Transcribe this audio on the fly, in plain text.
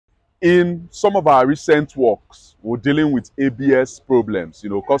In some of our recent works, we're dealing with ABS problems.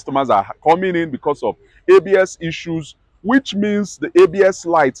 Customers are coming in because of ABS issues, which means the ABS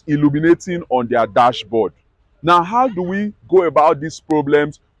lights illuminating on their dashboard. Now, how do we go about these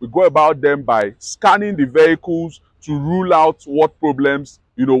problems? We go about them by scanning the vehicles to rule out what problems,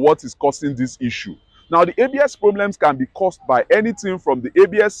 what is causing this issue. Now, the ABS problems can be caused by anything from the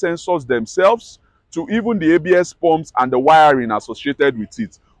ABS sensors themselves to even the ABS pumps and the wiring associated with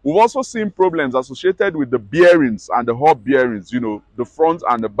it. We've also seen problems associated with the bearings and the hub bearings, the front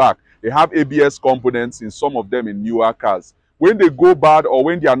and the back. They have ABS components in some of them in newer cars. When they go bad or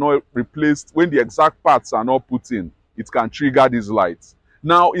when they are not replaced, when the exact parts are not put in, it can trigger these lights.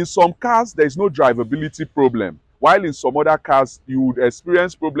 Now, in some cars, there is no drivability problem, while in some other cars, you would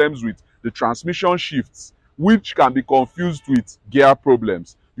experience problems with the transmission shifts, which can be confused with gear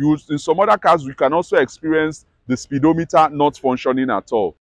problems. In some other cars, you can also experience the speedometer not functioning at all.